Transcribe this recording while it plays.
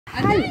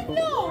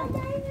Hello!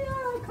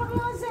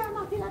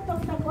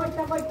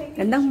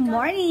 Gandang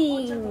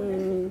morning!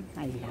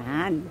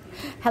 Ayan.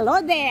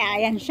 Hello there!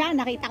 Ayan siya.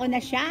 Nakita ko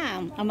na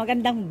siya. Ang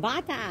magandang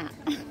bata.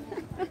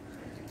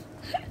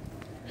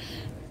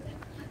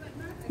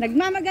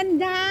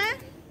 Nagmamaganda.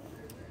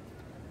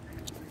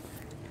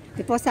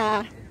 Ito po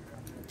sa...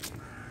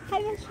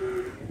 Hello,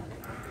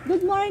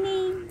 good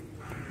morning!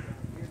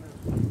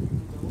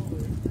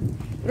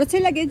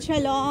 Rutzilagin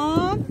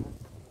shalom.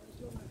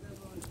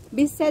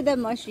 Biseda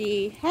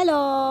Moshi.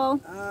 Hello.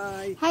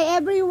 Hi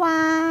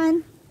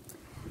everyone.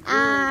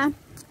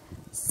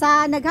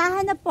 Sa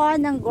naghahanap po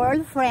ng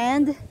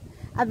girlfriend,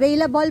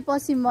 available po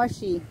si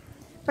Moshi.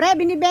 Pre,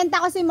 binibenta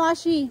ko si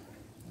Moshi.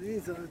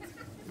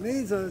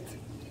 Mizot.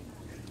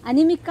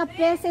 Animik ka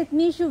peset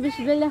mishu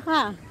bishbele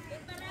ka.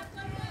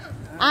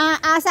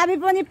 Sabi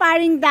po ni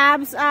Paring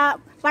Dabs,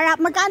 para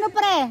magkano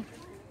pre?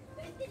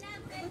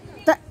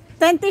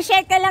 20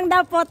 shekel lang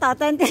daw po to.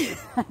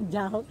 20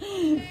 joke.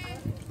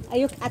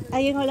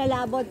 Ayun ko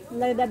lalabot.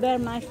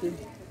 Ladaber mashi.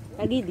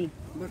 Kagidi.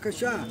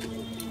 Bakasha.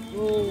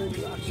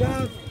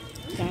 עכשיו,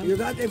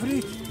 יודעת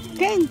עברית?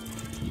 כן.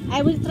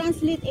 I will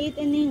translate it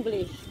in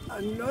English.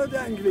 אני לא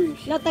יודע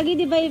אנגליש. לא,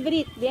 תגידי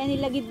בעברית, ואני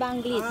להגיד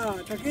באנגלית.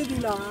 תגידי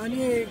לה,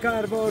 אני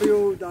גר באור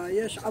יהודה,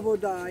 יש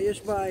עבודה,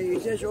 יש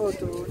בית, יש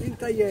אוטו, אני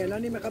מטייל,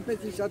 אני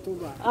מחפש אישה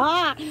טובה.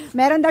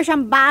 Meron daw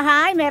siyang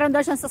bahay, meron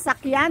daw siyang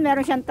sasakyan,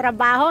 meron siyang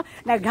trabaho,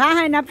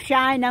 naghahanap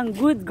siya ng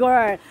good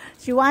girl.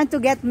 She want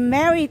to get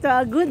married to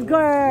a good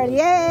girl.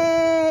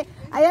 Yay!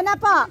 Ayan na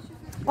po.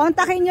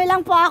 Kontakin nyo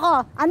lang po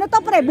ako. Ano to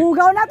pre?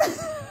 Bugaw na to.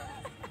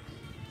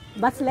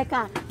 Basle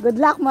ka. Good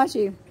luck,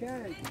 Moshi.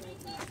 Okay.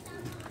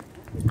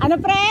 Ano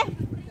pre?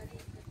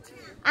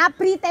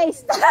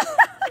 Pre-taste.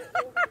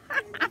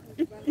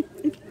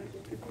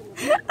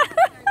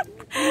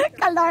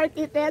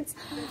 Kalorky tits.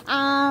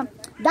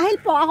 Dahil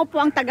po ako po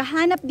ang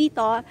tagahanap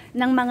dito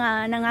ng mga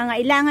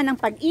nangangailangan ng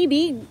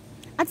pag-ibig,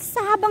 at sa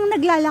habang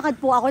naglalakad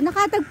po ako,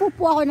 nakatagpo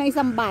po ako ng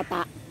isang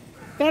bata.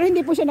 Pero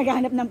hindi po siya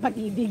naghahanap ng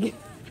pag-ibig.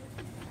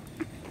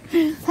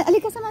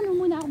 Alika, samahan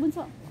mo muna ako,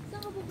 bunso.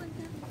 Saan ka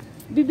pupunta?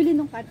 Bibili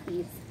ng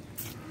cartis.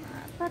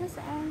 Para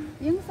saan?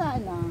 Yung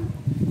sana.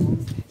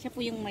 Siya po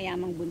yung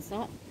mayamang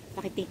bunso.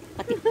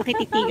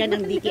 Pakititigan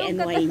ng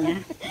DKNY niya.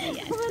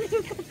 Ayan.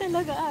 Kumaliw ka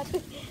talaga ate.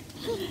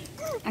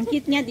 Ang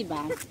cute niya, di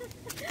ba?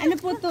 Ano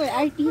po to?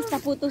 Artista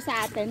po to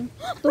sa atin.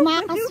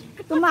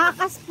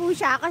 Tumakas po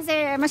siya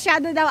kasi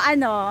masyado daw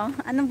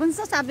anong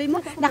bunso sabi mo?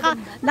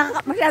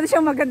 Masyado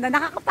siyang maganda.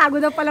 Nakakapagod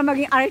daw pala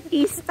maging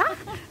artista.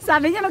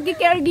 Sabi niya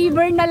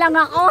magki-caregiver na lang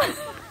ako.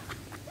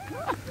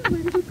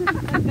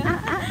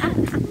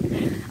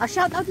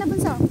 Shout out na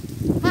bunso.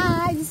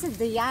 Hi, this is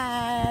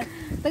Dayan.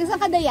 Taga saan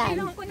ka, Dayan?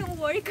 Kailangan ko ng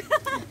work.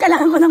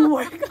 Kailangan ko ng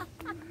work.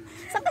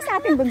 Saan ka sa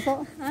atin,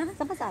 bunso?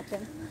 Saan ka sa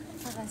atin?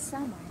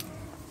 Summer.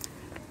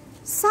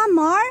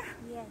 Summer?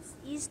 Yes,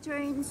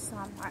 Eastern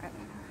Summer.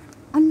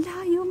 Ang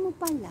layo mo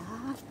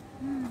pala.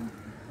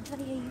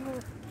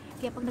 Layo.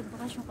 Kaya pag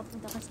nagbakasyon ka,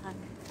 punta ka sa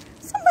amin.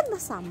 Saan ba na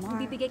summer?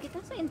 Bibigay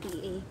kita sa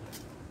NTA.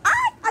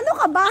 Ay! Ano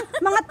ka ba?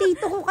 Mga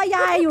tito ko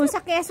kaya yun.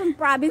 Sa Quezon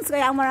Province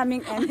kaya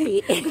maraming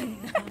NPA.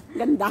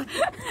 Ganda.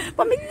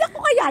 Pamilya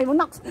ko kaya yun.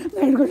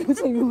 Ngayon ko lang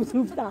sa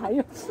YouTube tayo.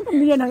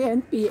 Pamilya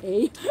ng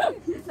NPA.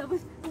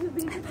 Tapos,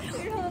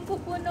 kailangan ko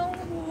po ng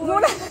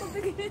work.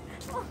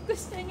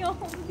 Gusto niyo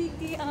akong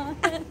bigyan.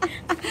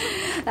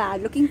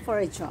 Looking for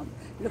a job.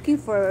 Looking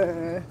for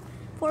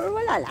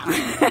wala lang.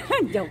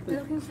 Joke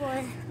lang. Looking for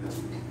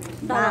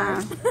na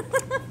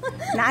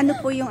ano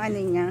po yung ano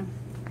niya.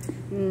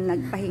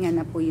 Nagpahinga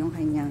na po yung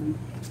kanyang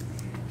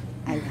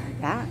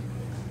alaga.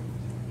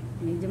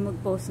 Medyo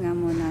mag-post nga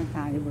muna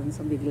tayo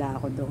so bigla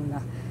ako doon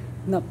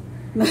na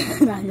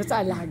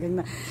sa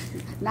alagang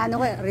ano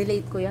ko,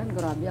 relate ko yan.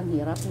 Grabe, ang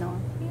hirap, no?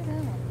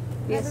 Hirap.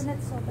 Yes. Pero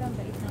sobrang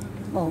bait ng...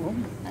 Oo.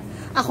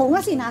 Ako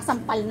nga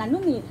sinasampal na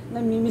nun eh.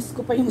 Namimiss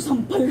ko pa yung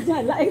sampal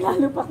niya.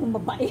 Lalo pa kung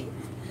mabait.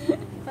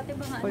 Pati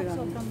ba nga anak,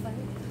 sobrang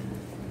bait.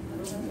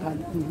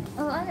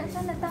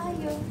 Saan na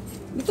tayo?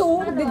 Dito,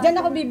 dyan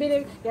ako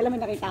bibili. Kaya lang may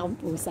nakita akong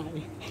pusa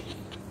eh.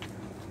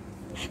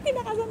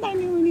 Tinakasan tayo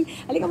ni Muni.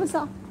 Halika mo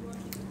sa...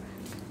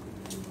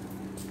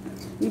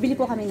 Bibili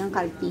po kami ng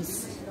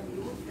cartis.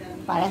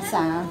 Para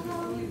sa...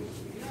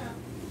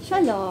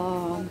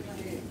 Shalom!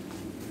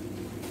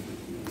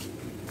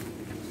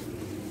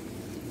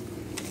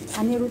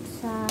 Anirut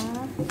sa...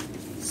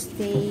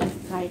 Stay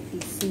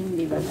cartising.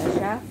 Di ba ba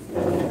siya?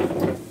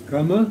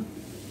 כמה?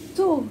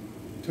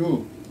 2.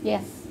 2.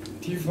 Yes.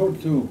 T for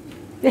 2.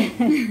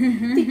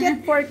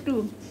 Ticket for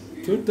 2.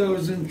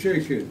 2,000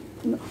 shekel.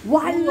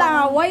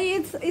 Wala!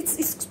 Why it's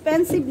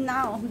expensive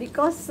now?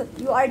 Because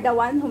you are the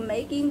one who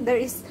making,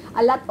 there is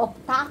a lot of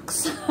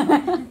tax.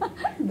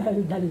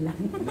 Dal-dal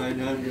lang.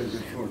 900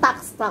 before.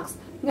 Tax.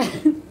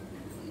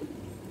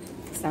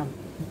 So,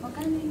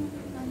 Magkano yung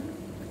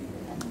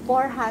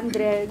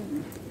 400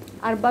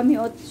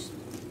 400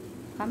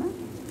 kama?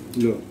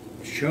 לא,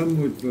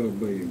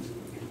 940.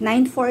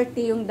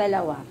 940 yung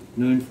dalawa.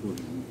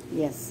 940.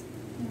 Yes.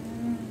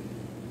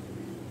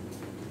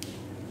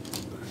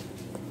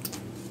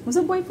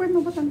 Musa boyfriend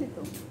mo ba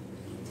dito?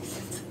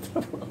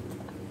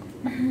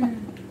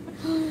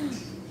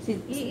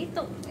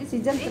 Si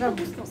Jan Trab.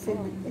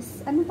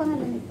 Anong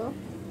pangalan nito?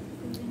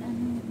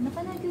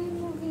 Napanood yung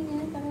movie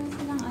niya. Parang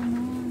silang ano.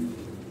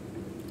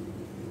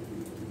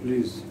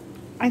 Please.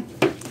 Ay,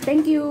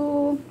 thank you.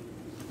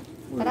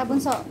 Tara,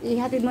 Bunso.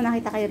 Ihatid mo na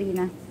kita kay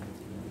Rina.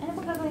 Ano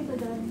pa gagawin ko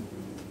doon?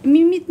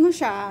 Mimit mo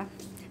siya.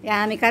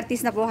 Yan, may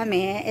kartis na po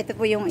kami. Ito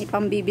po yung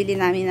ipambibili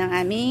namin ng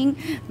aming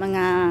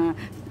mga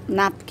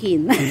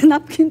napkin.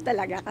 Napkin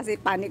talaga kasi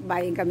panic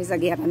buying kami sa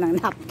gera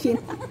ng napkin.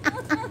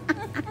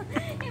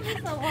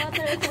 Sa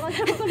water.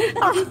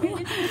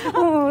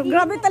 Oh,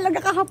 grabe talaga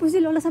kahapon si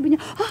Lola. Sabi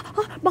niya,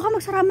 baka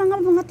magsarama nga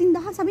mga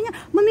tindahan. Sabi niya,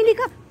 mamili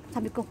ka.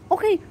 Sabi ko,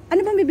 okay,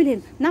 ano bang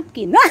bibilhin?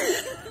 Napkin.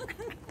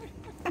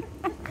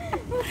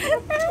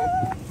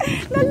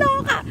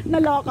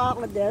 Naloka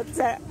ako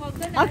dito.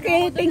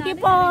 Okay, thank you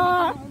po.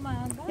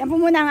 Yan po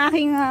muna ang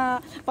aking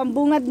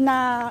pambungad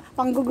na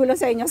panggugulo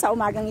sa inyo sa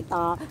umagang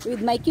ito.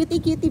 With my cutie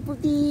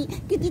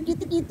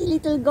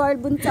little girl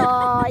Bunso,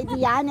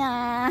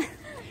 Diana.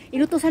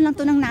 Inutusan lang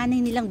to ng nanay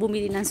nilang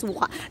bumili ng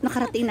suka.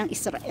 Nakarating ng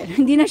Israel.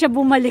 Hindi na siya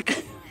bumalik.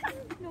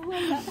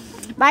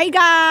 Bye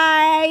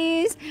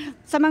guys!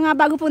 Sa mga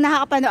bago po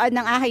nakakapanood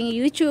ng aking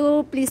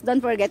YouTube, please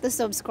don't forget to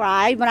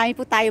subscribe. Marami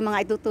po tayo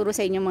mga ituturo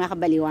sa inyong mga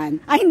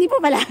kabaliwan. Hindi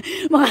po pala.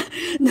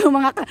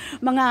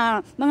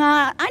 Mga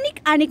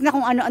anik-anik na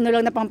kung ano-ano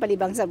lang na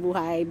pampalibang sa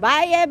buhay.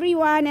 Bye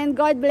everyone and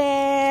God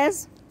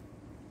bless!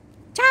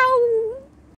 Ciao!